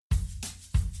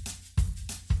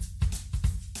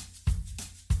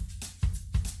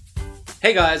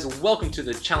Hey guys, welcome to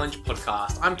the Challenge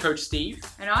Podcast. I'm Coach Steve.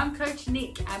 And I'm Coach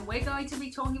Nick, and we're going to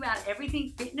be talking about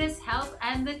everything fitness, health,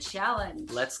 and the challenge.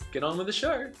 Let's get on with the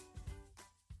show.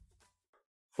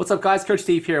 What's up guys, Coach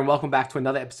Steve here, and welcome back to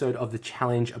another episode of the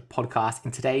Challenge Podcast.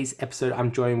 In today's episode,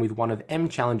 I'm joined with one of M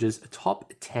Challenge's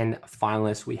top 10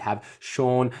 finalists. We have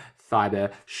Shaun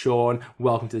Theiber. Shaun,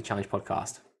 welcome to the Challenge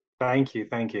Podcast. Thank you.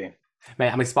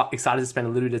 Mate, I'm excited to spend a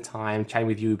little bit of time chatting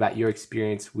with you about your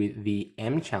experience with the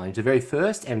M Challenge, the very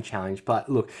first M Challenge. But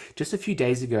look, just a few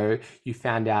days ago, you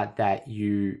found out that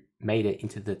you made it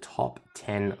into the top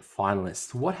 10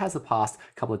 finalists. What has the past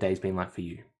couple of days been like for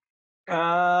you?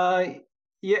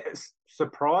 Yes,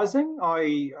 surprising.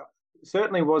 I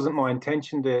certainly wasn't my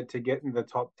intention to get in the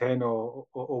top 10 or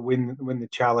win the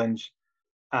challenge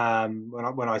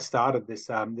when I started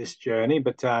this journey.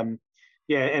 But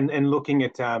yeah, and looking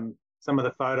at some of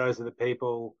the photos of the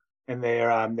people and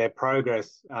their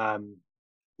progress.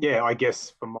 Yeah, I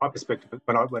guess from my perspective,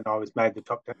 when I was made the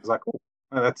top 10, I was like, oh,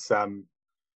 that's a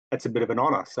bit of an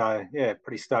honor. So yeah,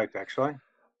 pretty stoked actually.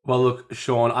 Well, look,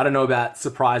 Shaun, I don't know about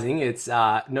surprising. It's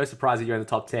no surprise that you're in the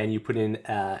top 10. You put in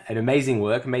an amazing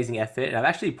work, amazing effort. And I've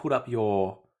actually put up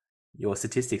your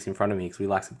statistics in front of me because we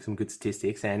like some good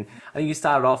statistics. And I think you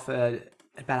started off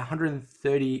about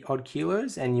 130 odd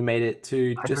kilos and you made it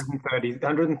to just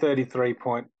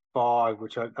 133.5,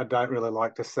 which I don't really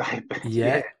like to say, but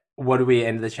yeah. What did we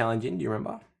end the challenge in? Do you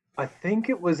remember? I think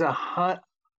it was it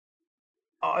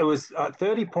was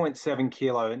 30.7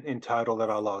 kilo in total that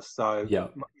I lost. So yeah,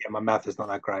 my math is not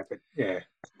that great, but yeah.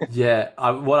 Yeah,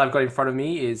 what I've got in front of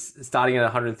me is starting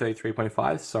at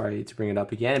 133.5, sorry to bring it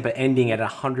up again, but ending at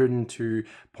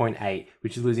 102.8,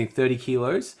 which is losing 30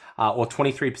 kilos or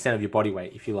 23% of your body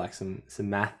weight, if you like some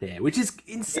math there, which is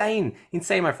insane,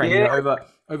 my friend. Yeah. You know,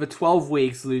 over 12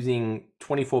 weeks, losing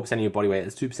 24% of your body weight.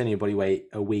 That's 2% of your body weight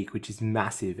a week, which is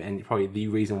massive, and probably the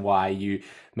reason why you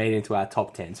made it into our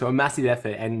top 10. So a massive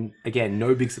effort, and again,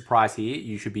 no big surprise here.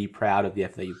 You should be proud of the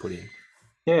effort that you put in.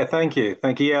 Yeah, thank you.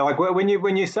 Yeah, like when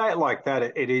you say it like that,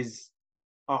 it is.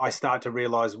 I start to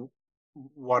realize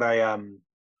what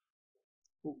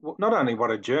not only what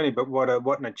a journey, but what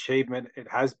an achievement it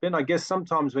has been. I guess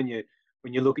sometimes when you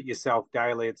look at yourself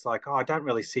daily, it's like, oh, I don't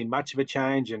really see much of a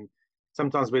change, and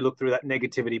sometimes we look through that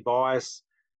negativity bias.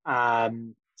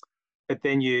 But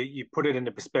then you put it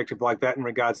into perspective like that in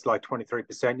regards to like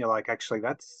 23%, you're like, actually,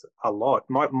 that's a lot.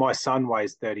 My son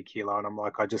weighs 30 kilo, and I'm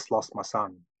like, I just lost my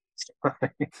son.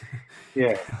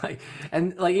 Yeah.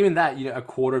 and even that, you know, a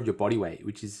quarter of your body weight,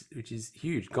 which is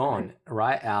huge, gone,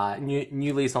 right?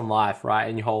 New lease on life, right?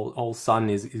 And your whole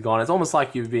son is gone. It's almost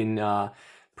like you've been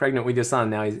pregnant with your son.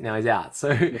 Now he's out.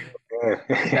 So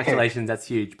congratulations, that's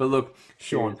huge. But look,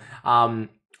 Shaun, I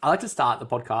like to start the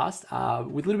podcast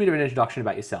with a little bit of an introduction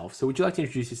about yourself. So would you like to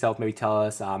introduce yourself? Maybe tell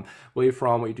us where you're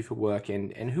from, what you do for work,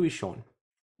 and who is Shaun?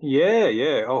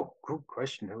 Yeah. Oh, good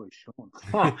question. Who is Shaun?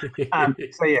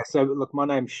 So look, my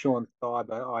name's Shaun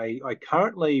Theiber. I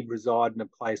currently reside in a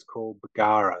place called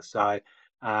Bargara,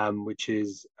 which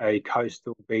is a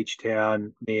coastal beach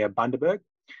town near Bundaberg.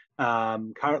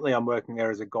 Currently, I'm working there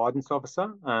as a guidance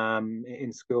officer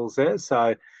in schools there.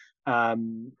 So,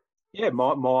 yeah,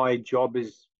 my job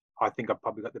is, I think I've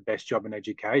probably got the best job in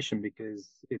education because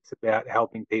it's about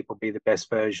helping people be the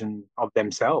best version of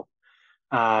themselves.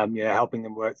 Helping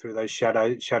them work through those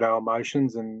shadow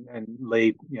emotions and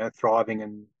lead,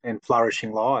 thriving and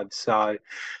flourishing lives. So,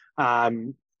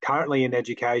 currently in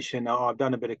education, I've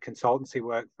done a bit of consultancy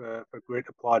work for Grit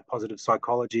Applied Positive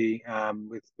Psychology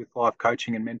with life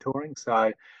coaching and mentoring.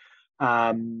 So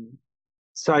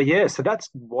that's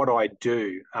what I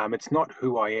do. It's not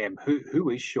who I am. Who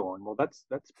is Shaun? Well, that's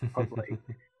probably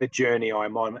the journey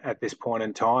I'm on at this point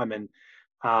in time. And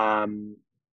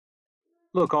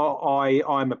look,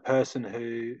 I'm a person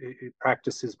who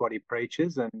practices what he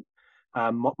preaches, and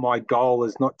my goal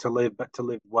is not to live, but to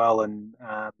live well, and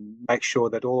make sure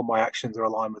that all of my actions are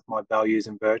aligned with my values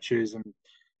and virtues. And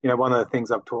one of the things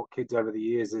I've taught kids over the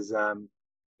years is, I'm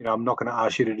not going to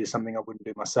ask you to do something I wouldn't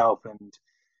do myself. And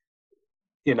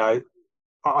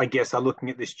I guess I'm looking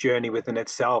at this journey within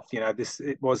itself.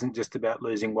 It wasn't just about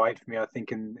losing weight for me. I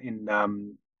think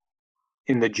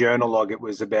in the journal log, it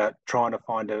was about trying to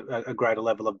find a greater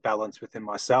level of balance within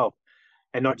myself,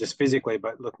 and not just physically,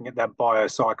 but looking at that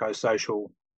biopsychosocial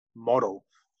model.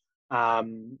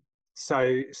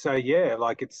 So yeah,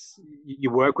 like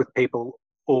you work with people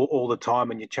all the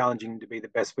time, and you're challenging them to be the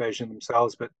best version of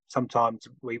themselves. But sometimes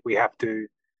we have to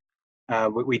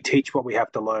we teach what we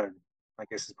have to learn, I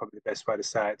guess is probably the best way to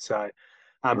say it. So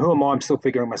who am I? I'm still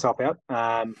figuring myself out.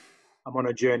 I'm on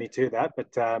a journey to that,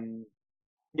 but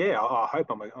yeah, I hope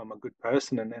I'm a good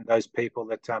person, and those people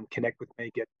that connect with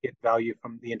me get value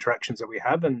from the interactions that we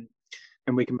have, and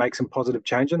we can make some positive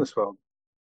change in this world.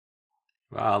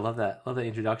 Wow, I love that. Love that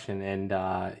introduction,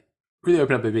 and really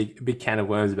open up a big can of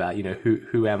worms about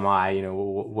who am I?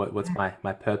 What's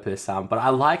my purpose? But I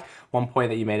like one point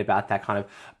that you made about that kind of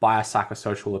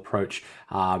biopsychosocial approach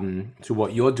to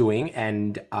what you're doing,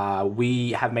 and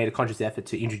we have made a conscious effort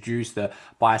to introduce the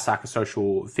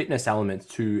biopsychosocial fitness elements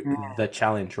to the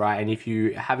challenge, right? And if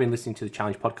you have been listening to the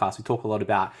challenge podcast, we talk a lot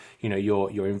about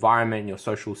your environment, your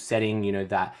social setting,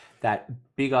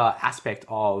 that bigger aspect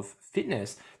of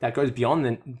fitness that goes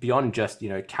beyond just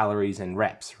calories and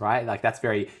reps, right? Like that's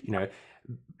very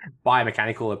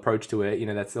biomechanical approach to it.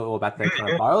 That's all about the kind of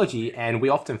Yeah, biology, and we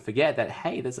often forget that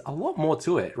hey, there's a lot more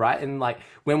to it, right? And like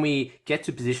when we get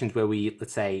to positions where we,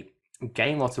 let's say,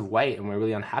 gain lots of weight and we're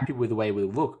really unhappy with the way we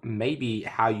look, maybe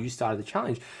how you started the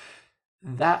challenge,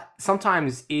 that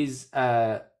sometimes is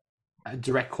a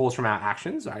direct cause from our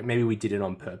actions. Right? Maybe we did it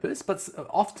on purpose, but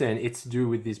often it's to do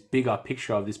with this bigger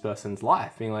picture of this person's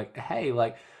life, being like, hey,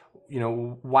 like,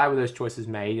 why were those choices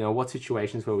made? What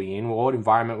situations were we in? What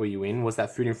environment were you in? Was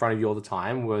that food in front of you all the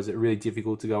time? Was it really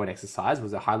difficult to go and exercise?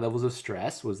 Was there high levels of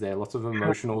stress? Was there lots of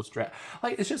emotional stress?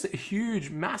 Like, it's just a huge,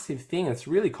 massive thing. It's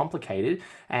really complicated.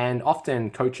 And often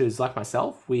coaches like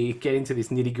myself, we get into this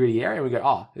nitty gritty area and we go,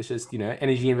 oh, it's just,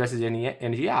 energy in versus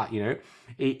energy out,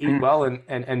 eat well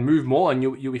and move more and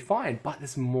you'll be fine, but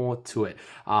there's more to it.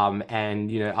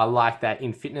 And I like that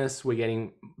in fitness we're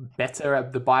getting better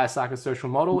at the biopsychosocial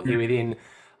model within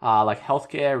like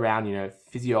healthcare around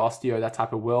physio, osteo, that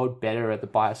type of world, better at the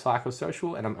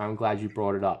biopsychosocial. And I'm glad you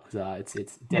brought it up because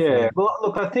it's yeah. definitely. Well,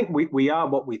 look, I think we are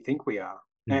what we think we are,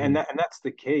 and Mhm. that's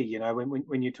the key.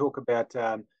 When you talk about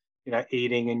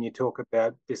eating and you talk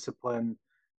about discipline,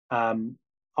 um,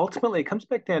 ultimately it comes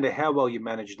back down to how well you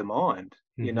manage the mind.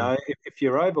 Mhm. If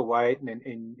you're overweight and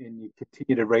you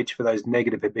continue to reach for those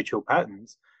negative habitual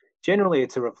patterns, generally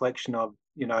it's a reflection of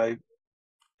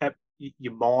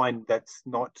your mind that's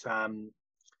not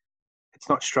it's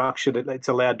not structured. It's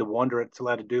allowed to wander. It's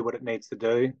allowed to do what it needs to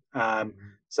do. Mhm.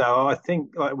 So I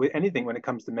think, like with anything, when it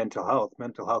comes to mental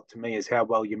health to me is how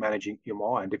well you're managing your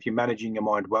mind. If you're managing your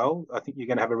mind well, I think you're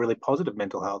going to have a really positive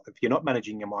mental health. If you're not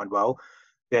managing your mind well,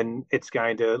 then it's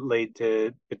going to lead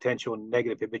to potential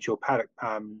negative habitual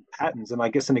patterns. And I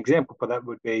guess an example for that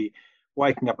would be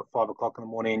waking up at 5 o'clock in the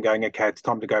morning and going, okay, it's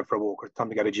time to go for a walk or it's time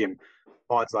to go to gym.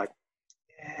 Mind's like,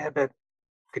 yeah, but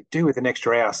could do with an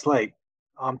extra hour sleep.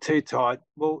 I'm too tired.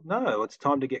 Well, no, it's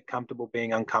time to get comfortable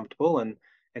being uncomfortable and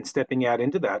stepping out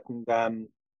into that. And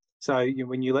so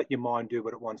when you let your mind do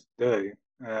what it wants to do,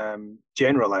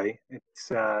 generally it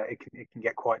can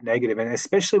get quite negative, and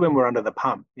especially when we're under the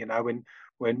pump.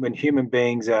 When human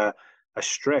beings are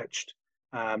stretched.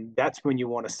 That's when you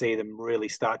want to see them really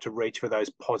start to reach for those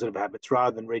positive habits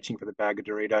rather than reaching for the bag of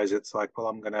Doritos. It's like, well,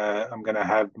 I'm gonna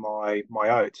have my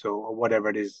oats or whatever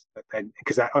it is,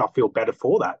 because I feel better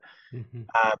for that. Mhm.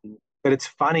 But it's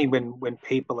funny when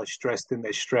people are stressed and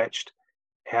they're stretched,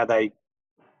 how they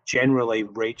generally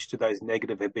reach to those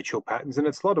negative habitual patterns. And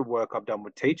it's a lot of work I've done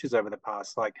with teachers over the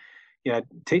past. Like,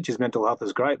 teachers' mental health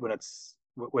is great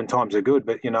when times are good,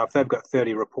 but if they've got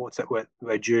 30 reports that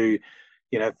were due,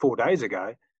 4 days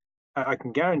ago, I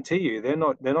can guarantee you they're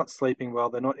not sleeping well,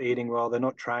 they're not eating well, they're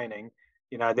not training.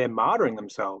 They're martyring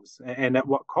themselves, and at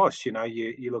what cost?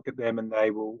 You look at them and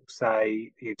they will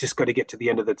say you just got to get to the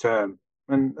end of the term,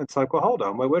 and it's like, well, hold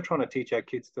on, we're trying to teach our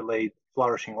kids to lead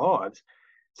flourishing lives,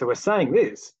 so we're saying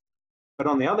this, but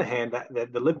on the other hand,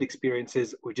 that the lived experience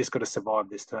is we just got to survive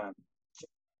this term.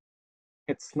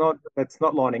 That's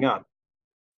not lining up.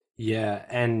 Yeah,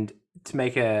 and to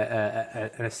make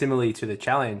a simile to the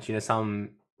challenge,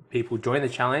 some people join the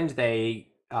challenge, they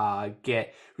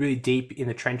get really deep in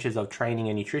the trenches of training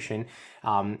and nutrition,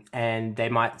 and they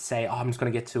might say, "Oh, I'm just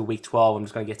going to get to week 12. I'm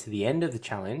just going to get to the end of the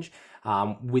challenge."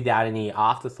 Without any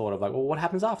afterthought of like, well, what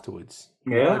happens afterwards?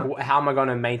 Like, Yeah. how am I going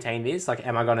to maintain this? Like,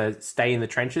 am I going to stay in the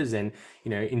trenches and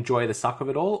enjoy the suck of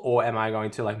it all, or am I going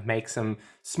to like make some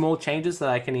small changes that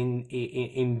I can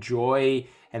enjoy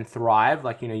and thrive,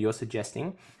 like you're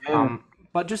suggesting? Yeah.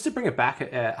 But just to bring it back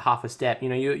half a step,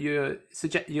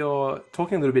 you're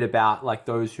talking a little bit about like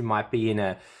those who might be in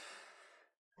a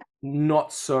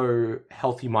not so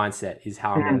healthy mindset, is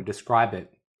how I'm going to describe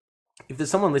it. If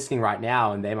there's someone listening right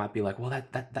now and they might be like, well,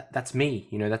 that's me,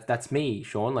 that's me,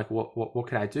 Shaun. Like, what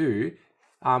can I do?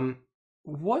 Um,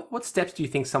 what steps do you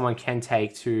think someone can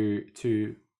take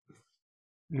to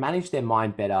manage their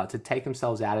mind better, to take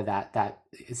themselves out of that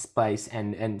space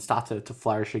and start to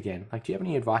flourish again? Like, do you have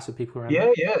any advice for people around Yeah,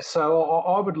 that? yeah. So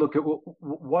I would look at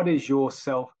what is your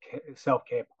self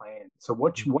self-care plan. So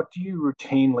what do you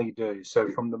routinely do? So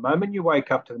from the moment you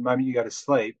wake up to the moment you go to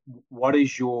sleep, what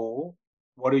is your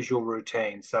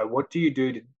routine? So what do you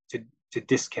do to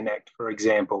disconnect, for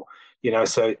example?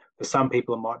 So for some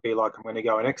people it might be like, I'm going to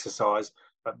go and exercise,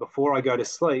 but before I go to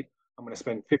sleep, I'm going to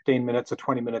spend 15 minutes or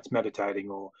 20 minutes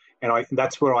meditating, and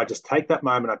that's where I just take that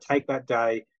moment, I take that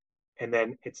day, and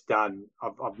then it's done.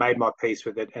 I've made my peace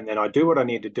with it, and then I do what I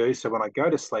need to do. So when I go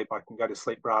to sleep, I can go to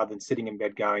sleep rather than sitting in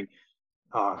bed going,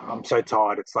 oh, I'm so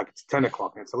tired. It's like it's 10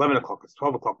 o'clock, and it's 11 o'clock, it's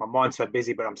 12 o'clock. My mind's so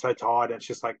busy, but I'm so tired. And it's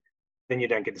just like, then you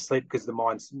don't get to sleep because the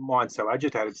mind's so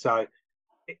agitated. So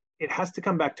it has to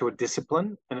come back to a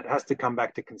discipline, and it has to come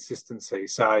back to consistency.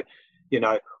 So, you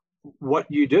know, what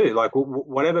you do, like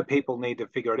whatever people need to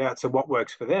figure it out. So what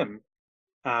works for them,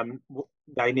 um,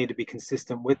 they need to be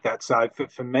consistent with that. So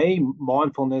for me,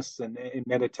 mindfulness and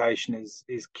meditation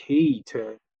is key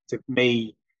to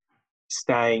me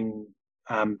staying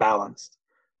balanced.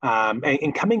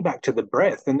 And coming back to the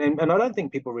breath, and I don't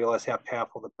think people realize how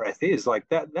powerful the breath is. Like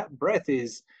that breath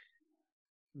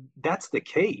that's the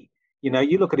key.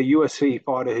 You look at a UFC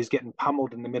fighter who's getting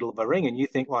pummeled in the middle of a ring, and you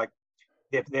think like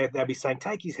they'll be saying,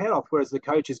 take his head off, whereas the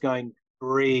coach is going,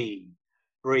 breathe,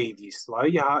 breathe. You slow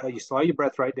your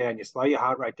breath rate down, you slow your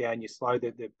heart rate down, you slow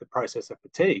the process of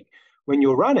fatigue. When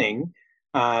you're running,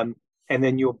 and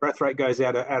then your breath rate goes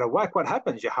out of whack, what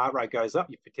happens? Your heart rate goes up,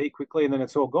 you fatigue quickly, and then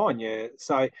it's all gone.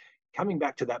 So coming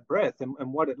back to that breath,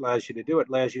 and what it allows you to do, it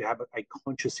allows you to have a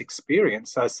conscious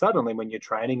experience. So suddenly when you're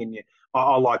training, and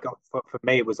for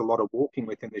me, it was a lot of walking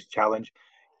within this challenge,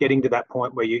 getting to that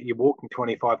point where you're walking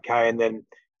 25K and then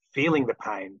feeling the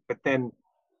pain, but then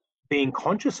being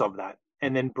conscious of that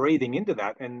and then breathing into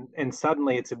that. And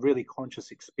suddenly it's a really conscious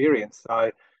experience.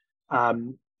 So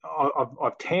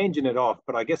I've tangented off,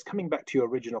 but I guess coming back to your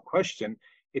original question,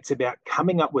 it's about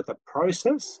coming up with a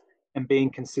process and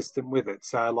being consistent with it.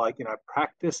 So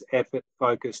practice, effort,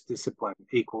 focus, discipline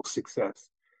equals success.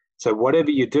 So whatever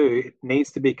you do, it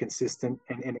needs to be consistent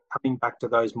and coming back to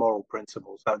those moral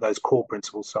principles, those core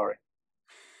principles, sorry.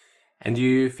 And do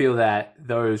you feel that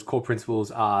those core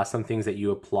principles are some things that you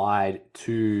applied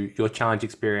to your challenge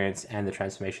experience and the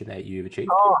transformation that you've achieved?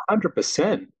 Oh,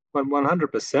 100%.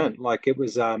 100%. Like it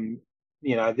was,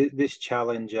 this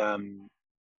challenge,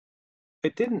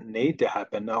 it didn't need to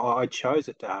happen. I chose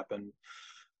it to happen.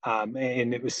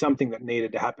 And it was something that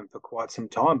needed to happen for quite some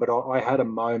time. But I had a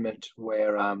moment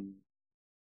where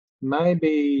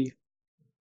maybe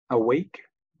a week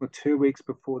or 2 weeks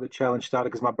before the challenge started,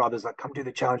 because my brother's like, come do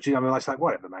the challenge. I mean, I was like,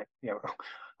 whatever, mate.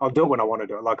 I'll do it when I want to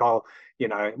do it. Like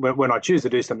when I choose to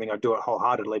do something, I do it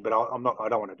wholeheartedly, but I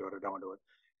don't want to do it. I don't want to do it.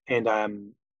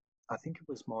 And I think it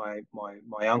was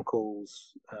my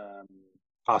uncle's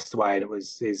passed away, and it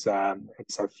was his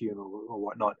funeral or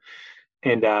whatnot.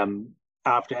 And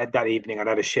after that evening, I'd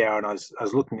had a shower, and I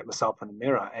was looking at myself in the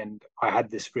mirror, and I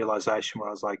had this realization where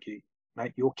I was like,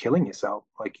 mate, you're killing yourself.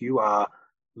 Like you are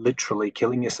literally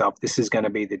killing yourself. This is going to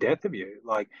be the death of you.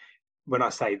 Like when I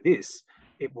say this,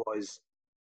 it was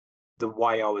the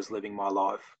way I was living my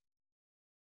life,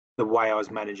 the way I was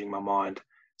managing my mind.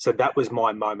 So that was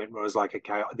my moment where I was like,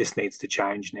 okay, this needs to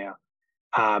change now.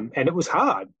 And it was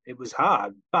hard. It was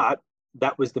hard, but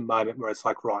that was the moment where it's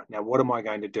like, right, now what am I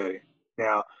going to do?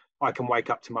 Now I can wake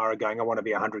up tomorrow going, I want to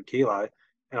be 100 kilo.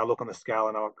 And I look on the scale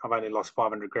and I've only lost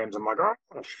 500 grams. I'm like, oh,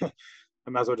 I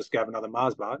might as well just go have another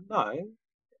Mars bar. No,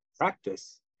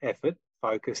 practice, effort,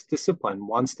 focus, discipline,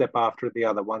 one step after the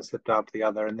other, one step after the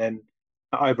other. And then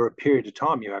over a period of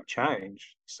time, you have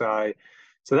change. So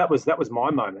that was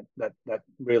my moment that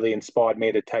really inspired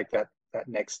me to take that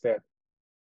next step.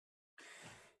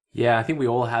 Yeah, I think we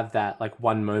all have that like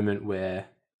one moment where,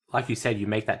 like you said, you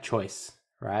make that choice,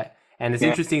 right? And it's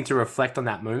interesting to reflect on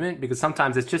that moment, because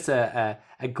sometimes it's just a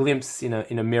glimpse in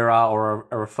a mirror, or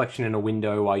a reflection in a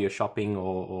window while you're shopping,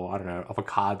 or I don't know, of a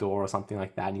car door or something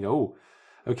like that. And you go, oh,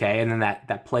 okay. And then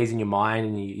that plays in your mind,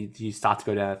 and you start to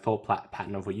go down a thought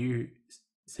pattern of what you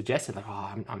suggested, like,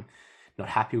 oh, I'm not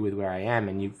happy with where I am,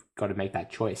 and you've got to make that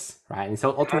choice, right? And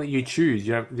so ultimately you choose,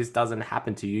 this doesn't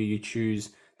happen to you. You choose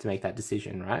to make that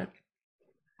decision, right?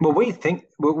 Well,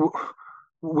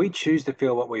 we choose to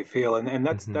feel what we feel, and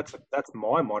that's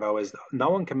my motto: is no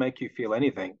one can make you feel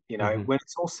anything. When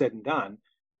it's all said and done,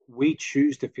 we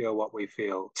choose to feel what we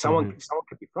feel. Someone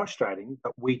could be frustrating,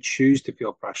 but we choose to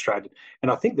feel frustrated.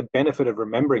 And I think the benefit of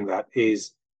remembering that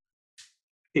is,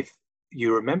 if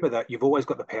you remember that, you've always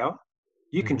got the power.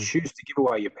 You can choose to give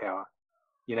away your power.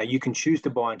 You can choose to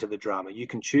buy into the drama. You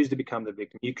can choose to become the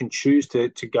victim. You can choose to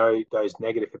go those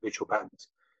negative habitual patterns.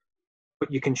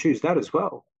 But you can choose that as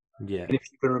well. Yeah. And if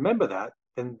you can remember that,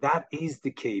 then that is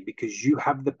the key, because you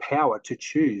have the power to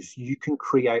choose. You can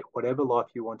create whatever life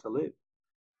you want to live,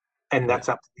 and Yeah. that's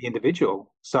up to the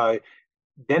individual. So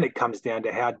then it comes down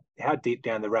to how deep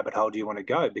down the rabbit hole do you want to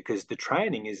go, because the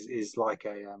training is like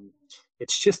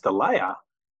it's just a layer.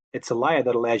 It's a layer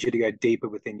that allows you to go deeper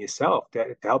within yourself,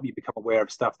 to help you become aware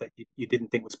of stuff that you didn't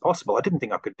think was possible. I didn't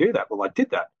think I could do that. Well, I did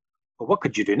that. Well, what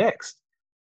could you do next?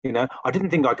 I didn't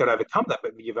think I could overcome that,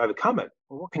 but you've overcome it.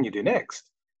 Well, what can you do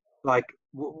next? Like,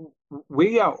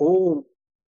 we are all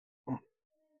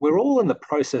we're all in the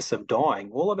process of dying.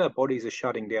 All of our bodies are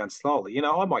shutting down slowly.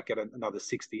 I might get another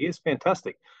 60 years,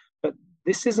 fantastic. But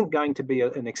this isn't going to be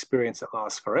an experience that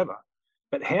lasts forever.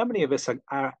 But how many of us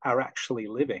are actually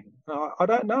living? I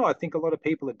don't know. I think a lot of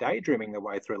people are daydreaming their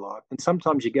way through life. And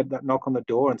sometimes you get that knock on the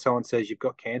door and someone says you've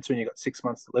got cancer and you've got 6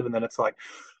 months to live. And then it's like,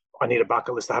 I need a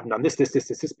bucket list. I haven't done this,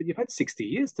 but you've had 60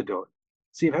 years to do it.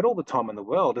 So you've had all the time in the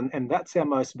world. And that's our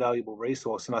most valuable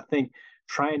resource. And I think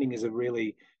training is a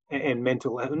really, and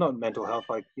mental, not mental health,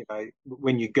 like,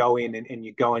 when you go in and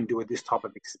you go and do this type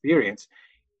of experience,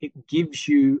 it gives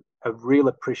you a real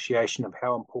appreciation of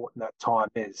how important that time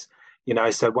is.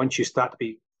 So once you start to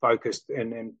be focused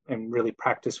and really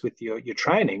practice with your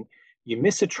training, you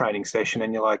miss a training session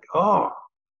and you're like, oh,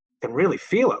 I can really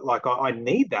feel it. Like, I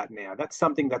need that now. That's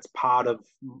something that's part of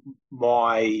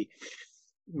my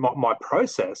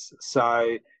process.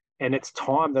 So, and it's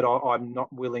time that I'm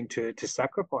not willing to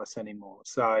sacrifice anymore.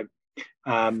 So,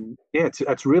 yeah,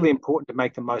 it's really important to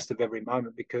make the most of every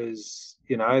moment, because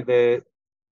we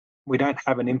don't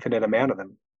have an infinite amount of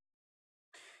them.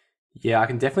 Yeah, I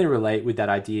can definitely relate with that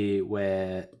idea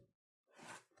where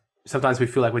sometimes we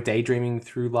feel like we're daydreaming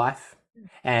through life.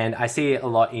 And I see it a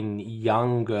lot in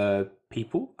younger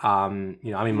people. I'm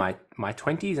in my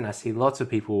 20s, and I see lots of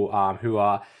people who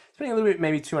are spending a little bit,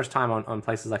 maybe too much time on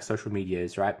places like social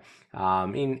medias, right?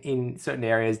 In certain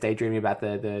areas, daydreaming about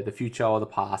the future or the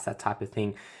past, that type of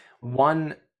thing.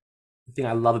 One thing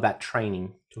I love about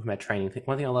training, talking about training,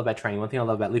 one thing I love about training, one thing I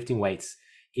love about lifting weights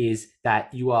is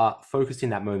that you are focused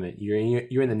in that moment. You're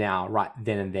in the now, right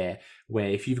then and there. Where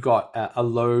if you've got a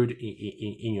load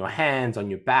in your hands, on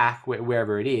your back,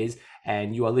 wherever it is,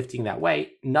 and you are lifting that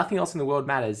weight, nothing else in the world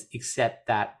matters except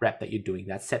that rep that you're doing,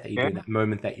 that set that you're Yeah, doing, that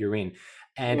moment that you're in.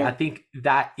 And I yeah, think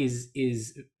that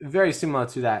is very similar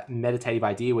to that meditative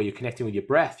idea where you're connecting with your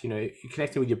breath. You're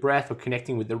connecting with your breath or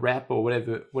connecting with the rep or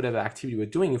whatever activity we're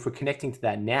doing. If we're connecting to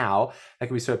that now, that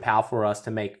can be so powerful for us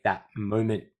to make that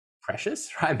moment precious,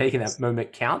 right? Making that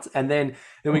moment count. And then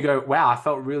we go, wow, I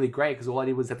felt really great because all I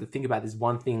did was have to think about this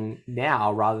one thing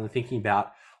now rather than thinking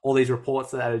about all these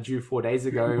reports that are due 4 days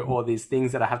ago or these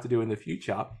things that I have to do in the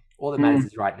future. All that matters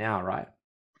is right now, right?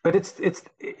 But it's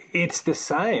the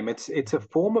same. It's a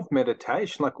form of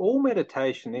meditation. Like, all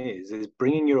meditation is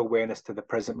bringing your awareness to the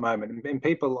present moment. And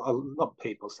not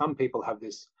people. Some people have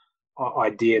this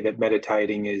idea that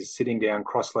meditating is sitting down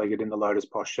cross-legged in the lotus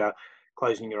posture,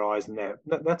 closing your eyes, and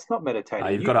that's not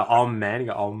meditating. You've got an om, man. You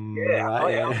got om, Yeah,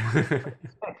 right?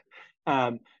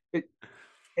 Yeah. but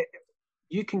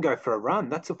you can go for a run.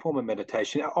 That's a form of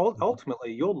meditation.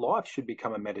 Ultimately, your life should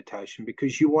become a meditation,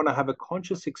 because you want to have a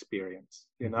conscious experience,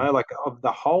 like, of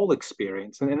the whole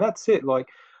experience. And that's it. Like,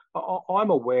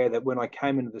 I'm aware that when I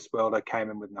came into this world, I came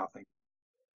in with nothing.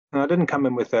 And I didn't come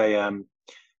in with a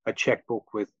checkbook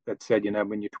that said,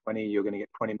 when you're 20, you're going to get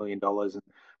 $20 million. And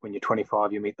when you're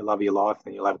 25, you meet the love of your life,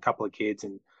 and you'll have a couple of kids,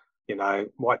 and,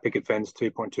 white picket fence,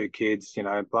 2.2 kids,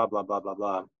 blah, blah, blah, blah,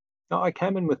 blah. No, I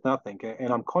came in with nothing,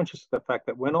 and I'm conscious of the fact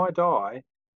that when I die,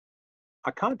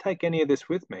 I can't take any of this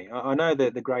with me. I know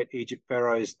that the great Egypt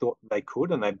pharaohs thought they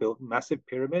could, and they built massive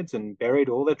pyramids and buried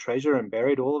all their treasure and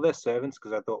buried all of their servants,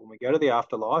 because I thought, when we go to the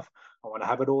afterlife, I want to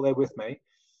have it all there with me.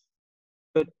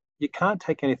 But you can't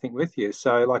take anything with you.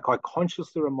 So, like, I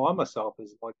consciously remind myself,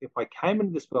 is like, if I came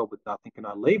into this world with nothing and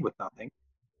I leave with nothing,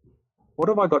 what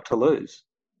have I got to lose?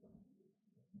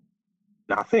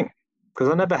 Nothing, because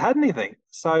I never had anything.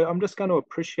 So I'm just going to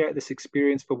appreciate this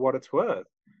experience for what it's worth.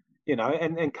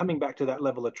 And coming back to that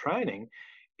level of training,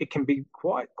 it can be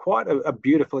quite a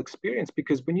beautiful experience,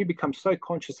 because when you become so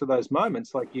conscious of those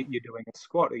moments, like, you're doing a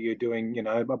squat, or you're doing,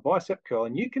 a bicep curl,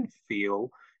 and you can feel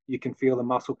the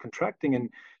muscle contracting. And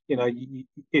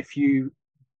if you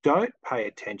don't pay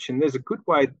attention, it's a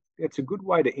good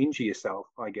way to injure yourself,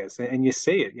 I guess. And you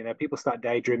see it. People start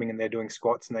daydreaming and they're doing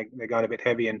squats, and they're going a bit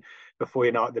heavy, and before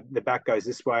you know it, the back goes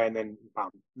this way, and then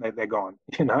they're gone.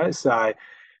 So,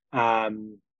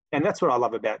 and that's what I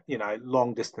love about,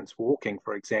 long distance walking,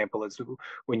 for example, is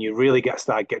when you really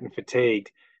start getting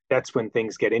fatigued. That's when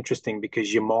things get interesting,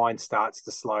 because your mind starts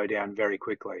to slow down very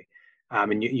quickly.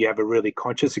 and you have a really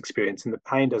conscious experience, and the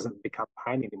pain doesn't become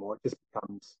pain anymore. It just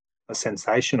becomes a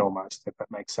sensation almost, if that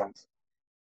makes sense.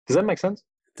 Does that make sense?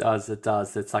 It does. It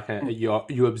does. It's like Mm.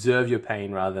 you observe your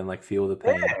pain rather than like feel the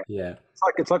pain. Yeah, Yeah.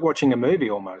 it's like watching a movie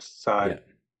almost. So Yeah.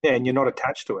 yeah, and you're not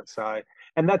attached to it. So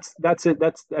and that's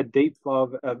a deep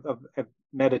flow of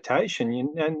meditation.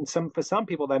 And for some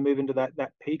people they move into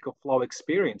that peak or flow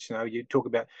experience. You know, you talk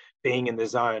about being in the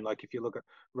zone. Like if you look at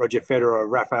Roger Federer or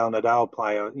Rafael Nadal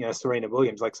play, or Serena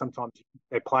Williams, like sometimes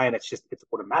they play and it's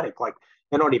automatic. Like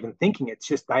they're not even thinking. It's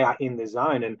just they are in the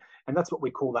zone, and that's what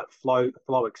we call that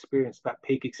flow experience, that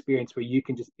peak experience where you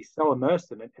can just be so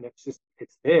immersed in it, and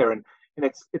it's there. And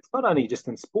it's not only just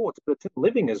in sports, but it's in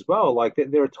living as well. Like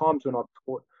there are times when I've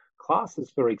taught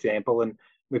classes, for example, and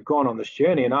we've gone on this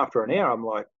journey, and after an hour, I'm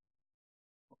like,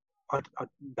 I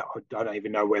don't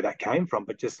even know where that came from,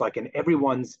 but just like, and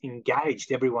everyone's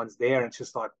engaged, everyone's there, and it's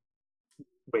just like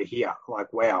we're here.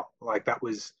 Like wow, like that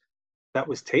was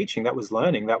teaching, that was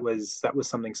learning, that was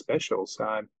something special.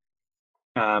 So.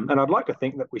 And I'd like to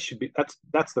think that we should be.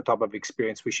 That's the type of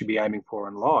experience we should be aiming for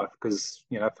in life. Because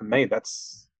for me,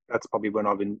 that's probably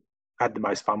when had the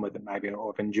most fun with it, maybe,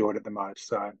 or I've enjoyed it the most.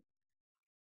 So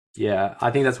Yeah,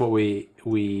 I think that's what we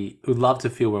would love to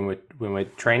feel when we're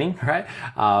training, right?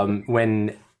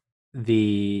 When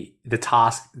the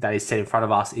task that is set in front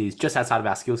of us is just outside of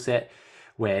our skill set,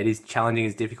 where it is challenging,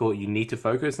 it's difficult, you need to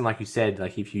focus. And like you said,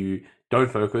 like if you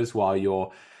don't focus while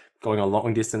you're going a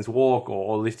long distance walk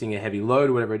or lifting a heavy load,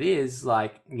 whatever it is,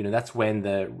 like, that's when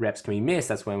the reps can be missed.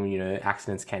 That's when,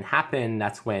 accidents can happen.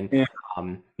 That's when, yeah,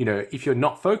 if you're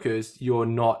not focused, you're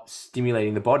not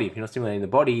stimulating the body. If you're not stimulating the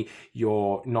body,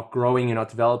 you're not growing, you're not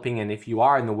developing. And if you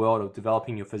are in the world of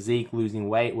developing your physique, losing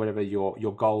weight, whatever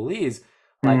your goal is,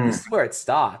 like this is where it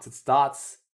starts. It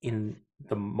starts in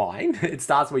the mind. It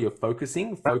starts where you're focus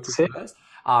that's it. first.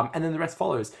 And then the rest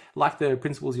follows. Like the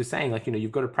principles you're saying, like,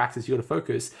 you've got to practice, you've got to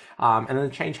focus. And then the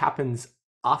change happens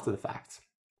after the fact.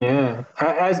 Yeah,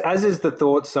 as is the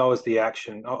thought, so is the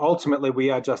action. Ultimately, we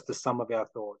are just the sum of our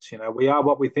thoughts. We are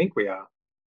what we think we are.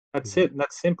 That's Mhm. it.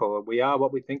 That's simple. We are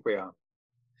what we think we are.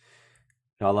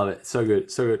 No, I love it. So good.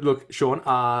 So good. Look, Shaun,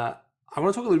 I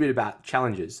want to talk a little bit about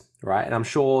challenges, right? And I'm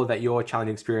sure that your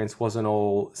challenging experience wasn't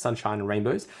all sunshine and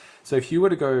rainbows. So if you were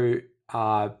to go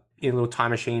in a little time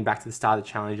machine back to the start of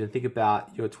the challenge and think about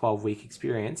your 12-week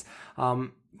experience,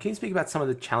 can you speak about some of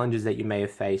the challenges that you may have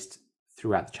faced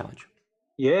throughout the challenge?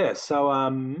 Yeah. So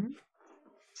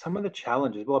some of the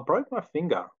challenges. Well, I broke my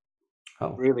finger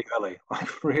Oh, really early,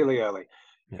 like really early,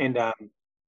 yeah. and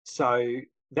so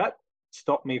that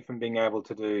stopped me from being able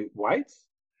to do weights.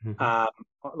 Hmm. Um,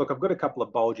 Look, I've got a couple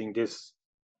of bulging discs,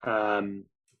 um,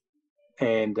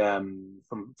 and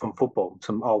from football,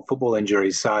 some old football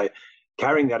injuries. So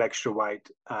carrying that extra weight,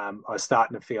 I was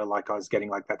starting to feel like I was getting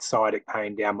like that sciatic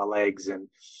pain down my legs, and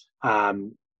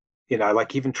um,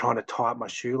 like even trying to tie up my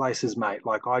shoelaces, mate.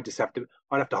 Like I'd have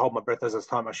to hold my breath as I was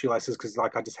tying my shoelaces because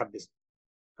like I just have this,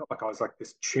 felt like I was like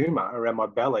this tumor around my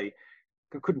belly.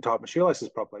 I couldn't tie up my shoelaces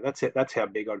properly. That's it. That's how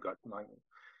big I'd got. Like,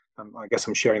 I guess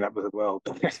I'm sharing that with the world.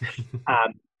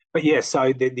 um, but yeah,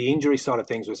 so the injury side of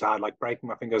things was hard. Like breaking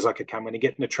my fingers. Like, okay, I'm going to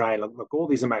get in a train. Look, all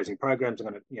these amazing programs. I'm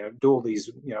going to do all these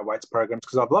weights programs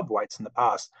because I've loved weights in the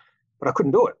past, but I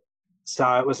couldn't do it.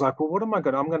 So it was like, well, what am I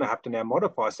going? I'm going to have to now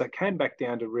modify. So it came back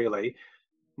down to really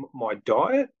my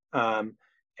diet.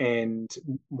 And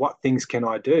what things can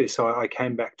I do? So I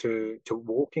came back to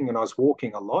walking, and I was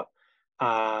walking a lot,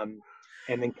 um,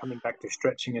 and then coming back to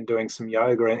stretching and doing some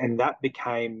yoga, and that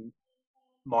became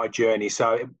my journey.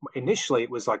 So initially, it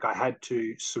was like I had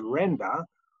to surrender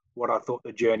what I thought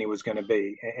the journey was going to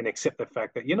be, and accept the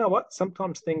fact that what,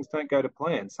 sometimes things don't go to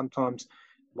plan. Sometimes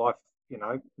life,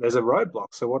 there's a roadblock.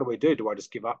 So what do we do? Do I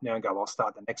just give up now and go, I'll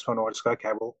start the next one, or I just go,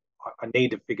 okay, well, I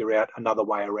need to figure out another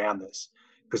way around this,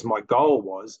 because my goal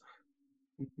was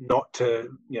not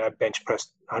to bench press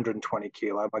 120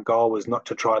 kilo. My goal was not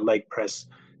to try leg press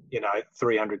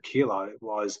 300 kilo. It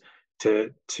was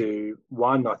to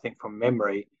one, I think from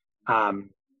memory, um,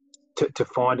 to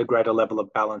find a greater level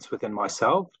of balance within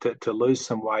myself, to lose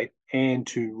some weight, and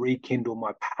to rekindle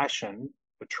my passion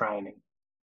for training.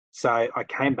 So I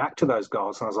came back to those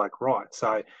goals, and I was like, right,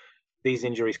 so these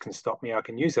injuries can stop me. I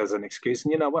can use that as an excuse.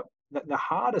 And you know what? The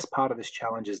hardest part of this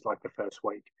challenge is like the first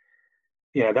week.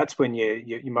 That's when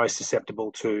you're most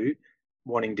susceptible to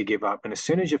wanting to give up. And as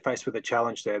soon as you're faced with a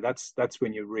challenge there, that's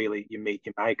when you meet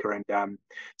your maker. And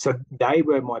so they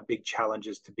were my big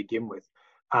challenges to begin with.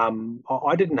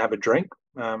 I didn't have a drink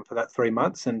for that 3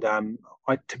 months, and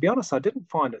to be honest, I didn't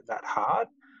find it that hard.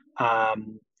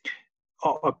 Um,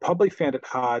 I probably found it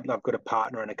hard. I've got a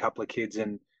partner and a couple of kids,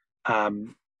 and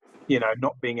um,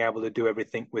 not being able to do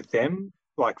everything with them.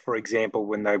 Like, for example,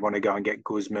 when they want to go and get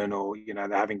Guzman or, they're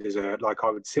having dessert, like I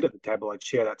would sit at the table, I'd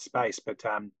share that space, but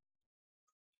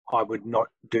I would not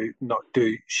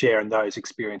do sharing those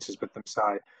experiences with them.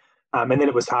 So, and then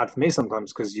it was hard for me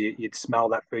sometimes because you'd smell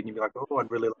that food and you'd be like, oh, I'd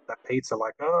really like that pizza.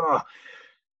 Like, oh,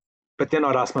 but then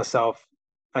I'd ask myself,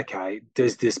 okay,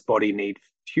 does this body need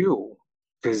fuel?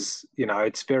 Because,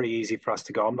 it's very easy for us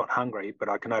to go, I'm not hungry, but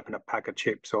I can open a pack of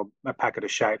chips or a packet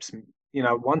of shapes. And,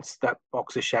 once that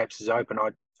box of shapes is open,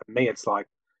 for me, it's like,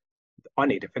 I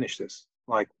need to finish this.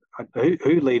 Like,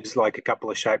 who leaves like a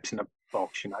couple of shapes in a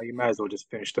box? You may as well just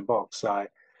finish the box.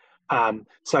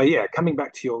 So yeah, coming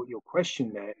back to your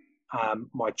question there,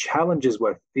 my challenges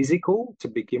were physical to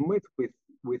begin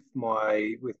with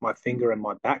my finger and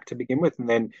my back to begin with, and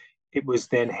then it was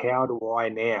then how do I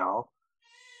now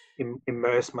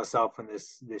immerse myself in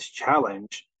this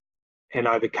challenge and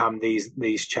overcome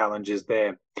these challenges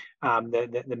there.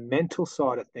 The mental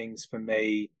side of things for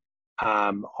me,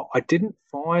 I didn't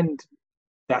find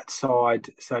that side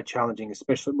so challenging,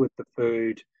 especially with the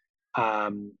food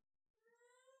um,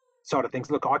 side of things.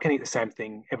 Look, I can eat the same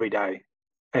thing every day.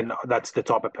 And that's the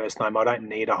type of person I don't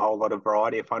need a whole lot of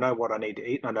variety. If I know what I need to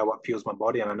eat and I know what fuels my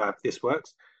body and I know if this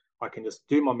works, I can just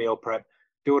do my meal prep,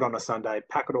 do it on a Sunday,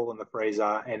 pack it all in the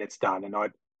freezer, and it's done. And I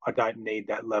don't need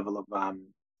that level of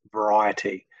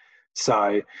variety.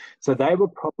 So they were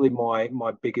probably my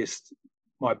biggest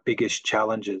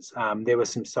challenges. There were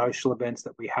some social events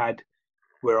that we had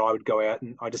where I would go out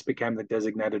and I just became the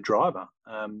designated driver.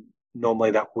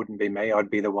 Normally that wouldn't be me. I'd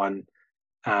be the one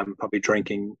probably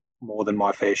drinking more than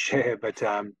my fair share. But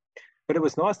it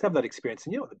was nice to have that experience.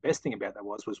 And what the best thing about that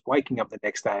was waking up the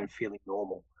next day and feeling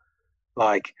normal.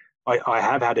 Like I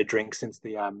have had a drink since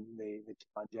the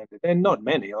challenge ended, and not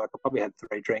many. Like I probably had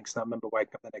 3 drinks, and I remember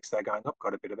waking up the next day going, "I've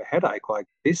got a bit of a headache. Like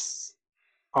this,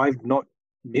 I've not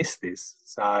missed this."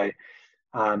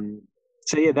 Um,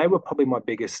 so yeah, they were probably my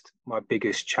biggest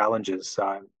challenges.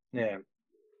 So yeah,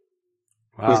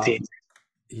 was Wow. the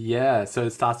Yeah, so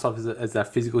it starts off as a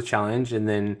physical challenge, and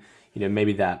then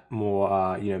maybe that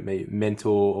more maybe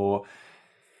mental, or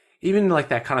even like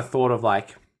that kind of thought of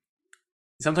like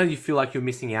sometimes you feel like you're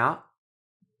missing out,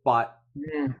 but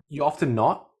yeah, you're often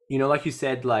not. Like you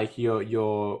said, like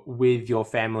you're with your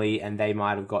family and they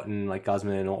might have gotten like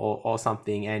Guzman or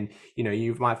something, and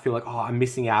you might feel like, oh, I'm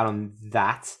missing out on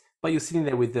that. But you're sitting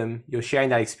there with them, you're sharing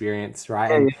that experience, right?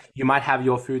 yeah, And you might have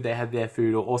your food, they have their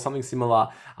food, or something similar.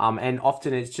 And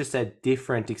often it's just a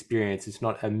different experience. It's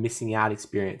not a missing out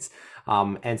experience.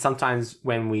 And sometimes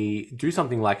when we do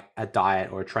something like a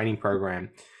diet or a training program,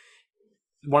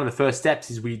 one of the first steps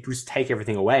is we just take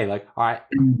everything away. Like, all right,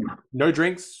 no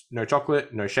drinks, no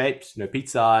chocolate, no shapes, no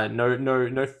pizza,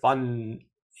 no fun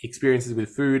experiences with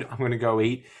food. I'm going to go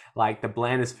eat like the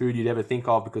blandest food you'd ever think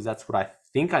of because that's what I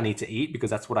think I need to eat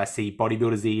because that's what I see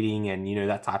bodybuilders eating and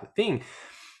that type of thing.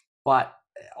 But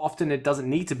often it doesn't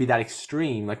need to be that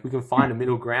extreme. Like we can find a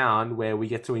middle ground where we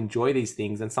get to enjoy these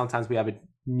things, and sometimes we have a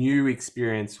new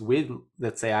experience with,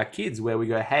 let's say, our kids where we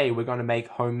go, hey, we're going to make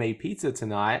homemade pizza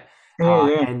tonight.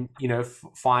 yeah, And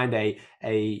find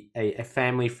a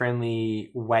family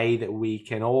friendly way that we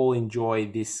can all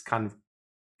enjoy this kind of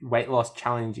weight loss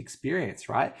challenge experience,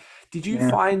 right? Did you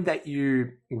yeah. find that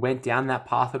you went down that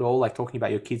path at all, like talking about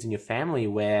your kids and your family,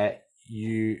 where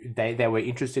they were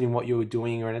interested in what you were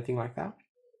doing or anything like that?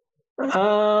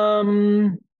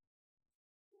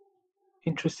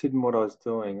 Interested in what I was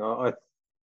doing.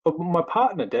 But my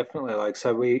partner definitely like so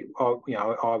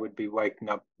I would be waking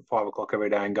up 5 o'clock every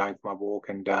day and going for my walk,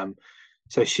 and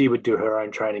so she would do her own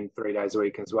training 3 days a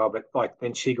week as well. But like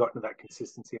then she got into that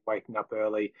consistency of waking up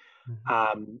early,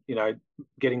 Mm-hmm.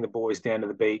 getting the boys down to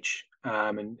the beach,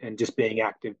 and just being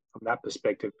active from that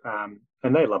perspective.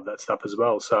 And they love that stuff as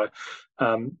well. So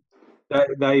um,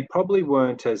 they probably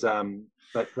weren't as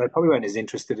they probably weren't as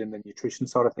interested in the nutrition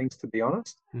side of things, to be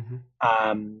honest. Mm-hmm.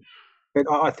 Um, but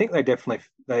I think they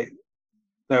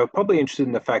were probably interested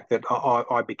in the fact that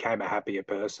I became a happier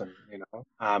person,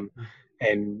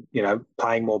 and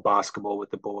playing more basketball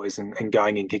with the boys and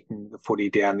going and kicking the footy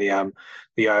down the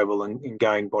oval and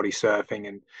going body surfing,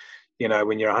 and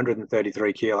when you're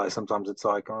 133 kilos, sometimes it's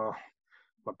like, oh,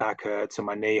 my back hurts or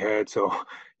my knee hurts, or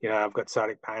I've got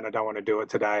sciatic pain, I don't want to do it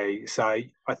today. So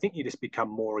I think you just become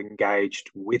more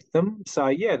engaged with them. So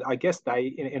yeah, I guess they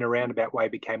in a roundabout way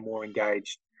became more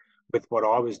engaged with what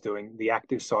I was doing, the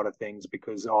active side of things,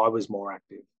 because I was more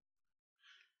active.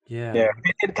 Yeah. Yeah.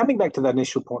 And coming back to that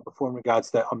initial point before in regards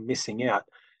to I'm missing out,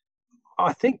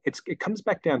 I think it comes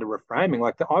back down to reframing.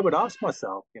 Like I would ask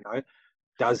myself,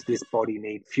 does this body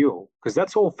need fuel? Because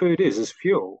that's all food is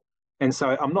fuel. And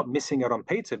so I'm not missing out on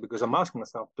pizza because I'm asking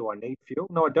myself, do I need fuel?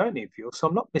 No, I don't need fuel. So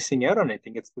I'm not missing out on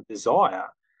anything. It's the desire.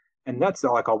 And that's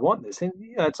like, I want this. And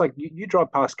it's like you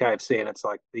drive past KFC and it's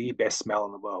like the best smell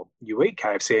in the world. You eat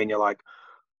KFC and you're like,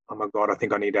 oh my God, I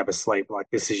think I need to have a sleep. Like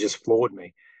this has just floored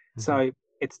me. Mm-hmm. So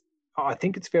I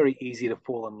think it's very easy to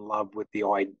fall in love with the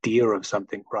idea of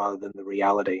something rather than the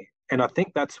reality. And I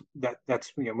think that's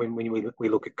when we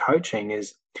look at coaching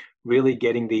is really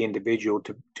getting the individual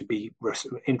to be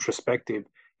introspective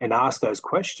and ask those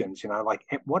questions, like,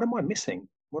 what am I missing?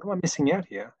 What am I missing out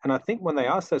here? And I think when they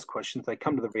ask those questions, they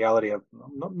come to the reality of,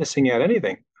 I'm not missing out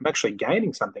anything. I'm actually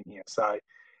gaining something here. So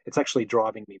it's actually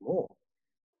driving me more.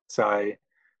 So,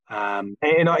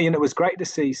 it was great to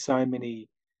see so many.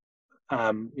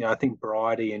 I think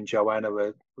Bridie and Joanna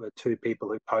were two people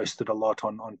who posted a lot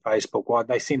on Facebook. Well,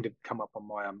 they seem to come up on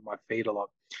my feed a lot,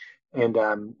 and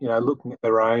looking at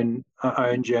their own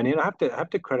journey. And I have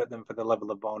to credit them for the level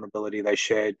of vulnerability they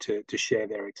shared to share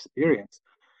their experience.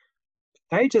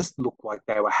 They just looked like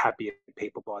they were happy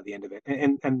people by the end of it,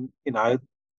 and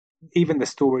even the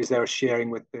stories they were sharing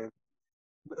with the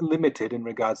limited in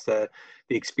regards to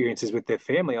the experiences with their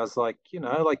family. I was like,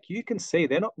 like you can see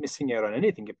they're not missing out on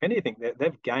anything. If anything,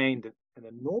 they've gained an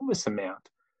enormous amount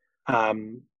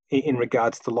in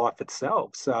regards to life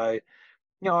itself. So,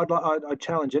 I'd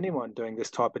challenge anyone doing this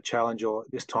type of challenge or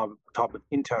this type of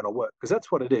internal work, because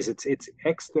that's what it is. It's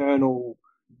external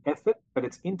effort, but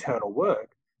it's internal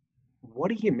work. What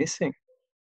are you missing?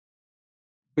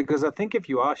 Because I think if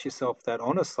you ask yourself that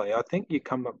honestly, I think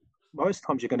most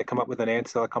times you're going to come up with an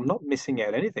answer like, I'm not missing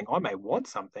out anything. I may want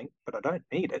something, but I don't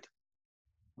need it.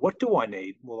 What do I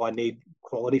need? Well, I need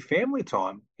quality family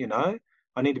time.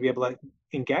 I need to be able to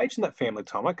engage in that family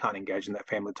time. I can't engage in that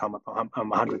family time if I'm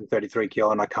 133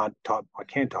 kilo and I can tie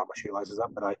my shoelaces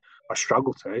up, but I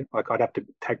struggle to. Like I'd have to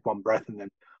take one breath and then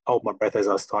hold my breath as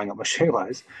I was tying up my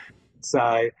shoelace.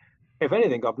 So if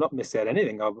anything, I've not missed out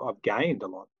anything. I've gained a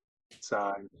lot.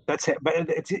 So that's it. But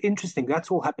it's interesting.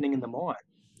 That's all happening in the mind.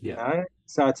 Yeah.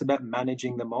 So it's about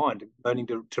managing the mind, learning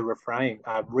to reframe,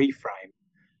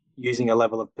 using a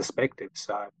level of perspective.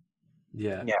 So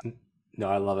Yeah. yeah. No,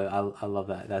 I love it. I love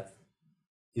that.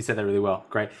 You said that really well.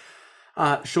 Great.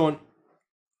 Shaun,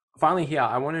 finally here,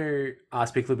 I want to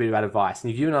speak a little bit about advice.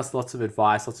 And you've given us lots of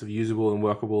advice, lots of usable and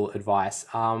workable advice.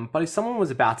 But if someone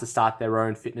was about to start their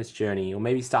own fitness journey or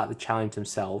maybe start the challenge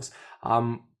themselves,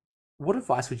 what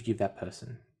advice would you give that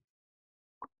person?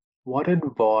 What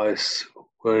advice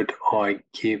would I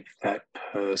give that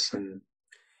person?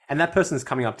 And that person is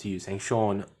coming up to you saying,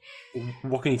 Shaun,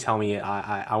 what can you tell me?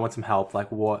 I want some help.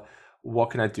 Like what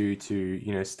can I do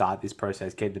to, start this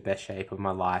process, get the best shape of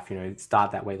my life,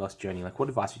 start that weight loss journey? Like what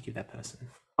advice would you give that person?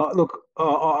 Look,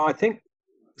 I think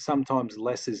sometimes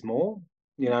less is more.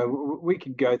 We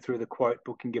could go through the quote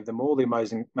book and give them all the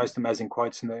most amazing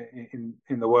quotes in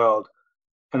the world,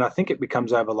 and I think it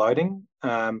becomes overloading.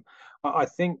 I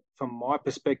think from my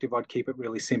perspective, I'd keep it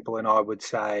really simple, and I would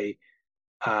say,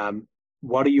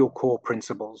 what are your core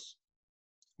principles?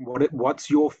 What's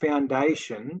your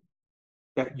foundation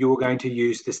that you're going to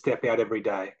use to step out every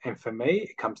day? And for me,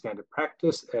 it comes down to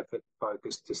practice, effort,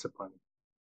 focus, discipline,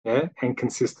 and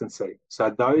consistency.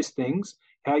 So those things,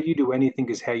 how you do anything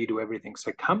is how you do everything.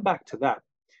 So come back to that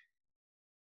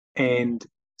and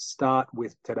start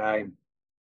with today.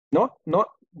 Not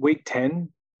week 10,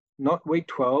 not week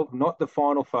 12, not the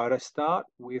final photo. Start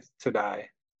with today.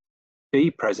 Be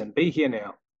present, be here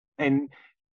now. And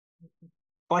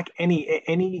like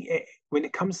any when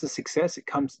it comes to success, it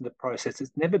comes to the process.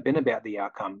 It's never been about the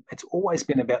outcome. It's always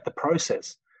been about the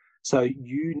process. So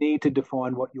you need to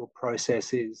define what your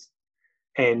process is.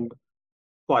 And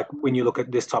like when you look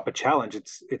at this type of challenge,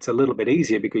 it's a little bit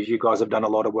easier because you guys have done a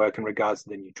lot of work in regards to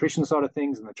the nutrition side of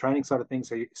things and the training side of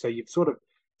things. So you've sort of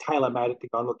tailor-made it to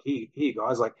go, look, here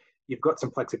guys, like you've got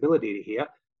some flexibility here.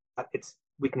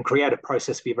 We can create a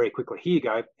process for you very quickly. Here you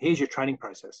go. Here's your training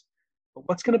process. But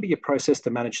what's going to be your process to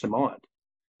manage the mind?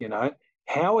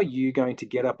 How are you going to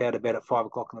get up out of bed at 5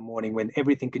 o'clock in the morning when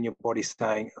everything in your body's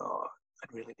saying, oh,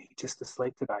 I really need just to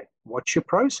sleep today? What's your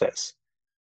process?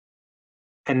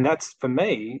 And that's, for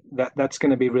me, that's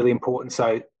going to be really important.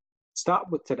 So start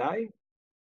with today,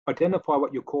 identify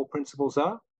what your core principles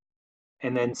are,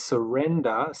 and then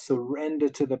surrender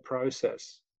to the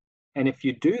process. And if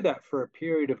you do that for a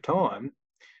period of time,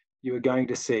 you are going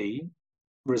to see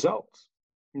results.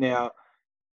 Now,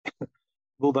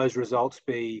 will those results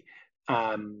be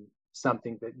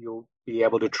something that you'll be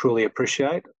able to truly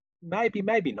appreciate? Maybe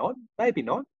not.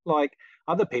 Like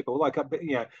other people, like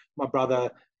my brother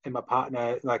and my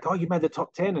partner, like, oh, you made the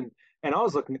top 10, and I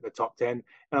was looking at the top 10, and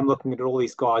I'm looking at all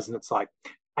these guys, and it's like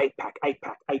eight pack.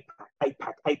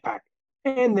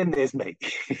 And then there's me.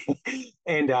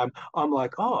 And I'm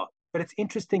like, oh, but it's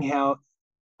interesting how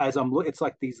as I'm looking, it's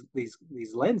like these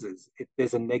lenses.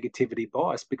 There's a negativity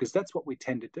bias because that's what we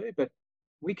tend to do. But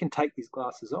we can take these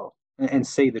glasses off and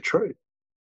see the truth.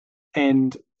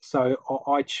 And so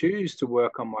I choose to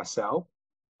work on myself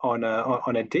on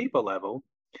a deeper level,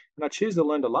 and I choose to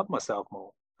learn to love myself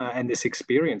more and this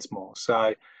experience more.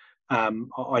 So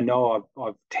I know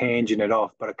I've tangented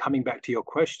off, but coming back to your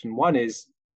question, one is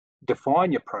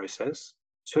define your process.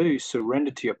 Two,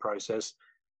 surrender to your process.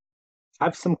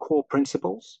 Have some core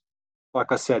principles.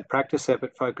 Like I said, practice,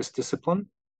 effort, focus, discipline,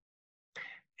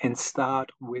 and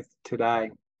start with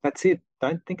today. That's it.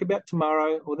 Don't think about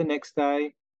tomorrow or the next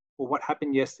day or what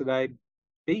happened yesterday.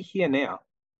 Be here now.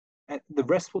 And the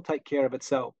rest will take care of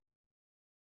itself.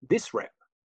 This rep,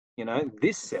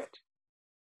 this set,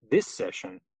 this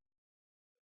session,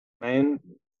 and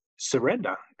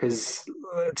surrender, because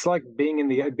it's like being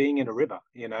in a river.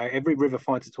 Every river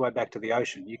finds its way back to the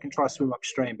ocean. You can try to swim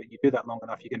upstream, but you do that long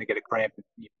enough, you're going to get a cramp and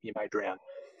you may drown.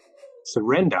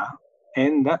 Surrender,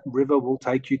 and that river will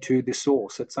take you to the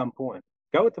source at some point.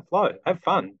 Go with the flow. Have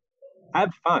fun.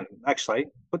 Actually,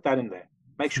 put that in there.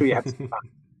 Make sure you have some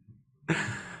fun.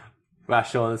 Wow,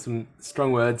 Shaun, there's some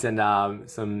strong words and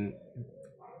some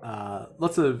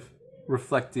lots of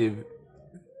reflective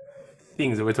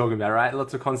things that we're talking about, right?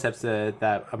 Lots of concepts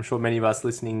that I'm sure many of us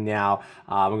listening now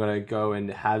are going to go and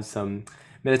have some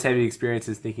meditative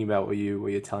experiences thinking about what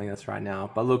you're telling us right now.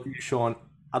 But look, Shaun,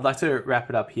 I'd like to wrap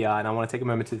it up here, and I want to take a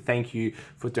moment to thank you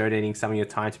for donating some of your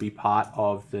time to be part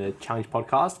of the Challenge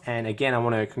podcast. And again, I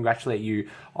want to congratulate you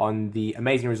on the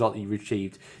amazing result that you've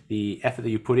achieved. The effort that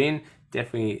you put in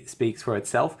definitely speaks for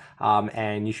itself,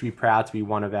 and you should be proud to be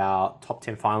one of our top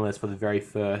 10 finalists for the very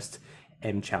first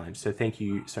M Challenge. So thank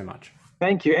you so much.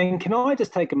 Thank you. And can I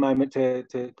just take a moment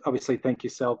to obviously thank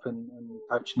yourself and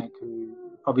Coach Nick, who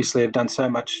obviously have done so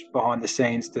much behind the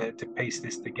scenes to piece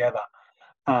this together.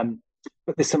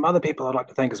 But there's some other people I'd like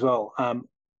to thank as well.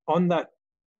 On that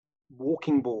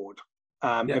walking board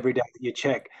every day that you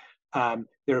check,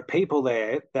 there are people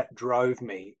there that drove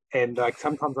me. And like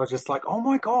sometimes I was just like, oh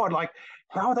my God, like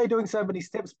how are they doing so many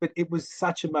steps? But it was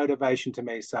such a motivation to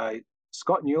me. So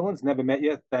Scott Newlands, never met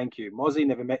you, thank you. Mozzie,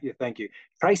 never met you, thank you.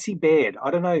 Tracy Baird, I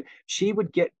don't know, she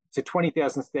would get to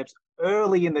 20,000 steps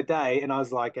early in the day. And I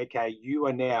was like, okay,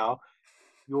 you're now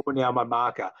my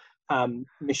marker.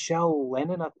 Michelle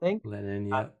Lennon, I think. Lennon,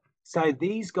 yeah. So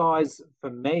these guys, for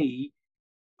me,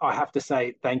 I have to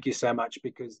say thank you so much,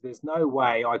 because there's no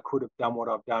way I could have done what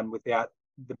I've done without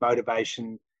the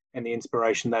motivation and the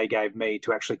inspiration they gave me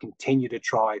to actually continue to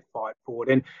fight forward.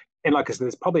 And like I said,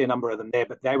 there's probably a number of them there,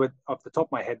 but they were, off the top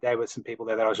of my head, there were some people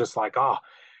there that I was just like, oh,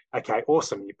 okay,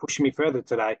 awesome. You're pushing me further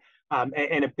today. And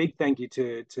a big thank you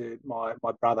to my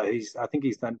brother. I think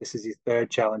this is his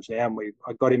third challenge now. And we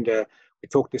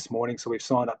talked this morning, so we've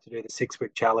signed up to do the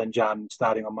 6-week challenge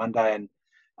starting on Monday. And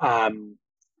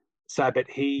but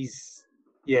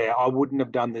I wouldn't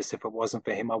have done this if it wasn't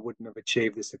for him. I wouldn't have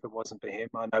achieved this if it wasn't for him.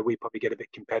 I know we probably get a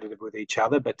bit competitive with each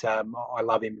other, but I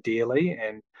love him dearly,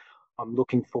 and I'm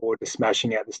looking forward to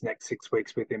smashing out this next 6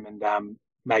 weeks with him and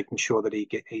making sure that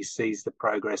he sees the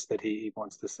progress that he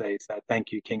wants to see. So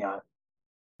thank you, Kingo.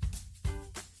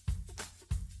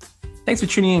 Thanks for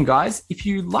tuning in, guys. If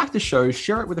you like the show,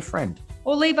 share it with a friend.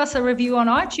 Or leave us a review on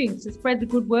iTunes to spread the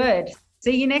good word.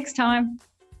 See you next time.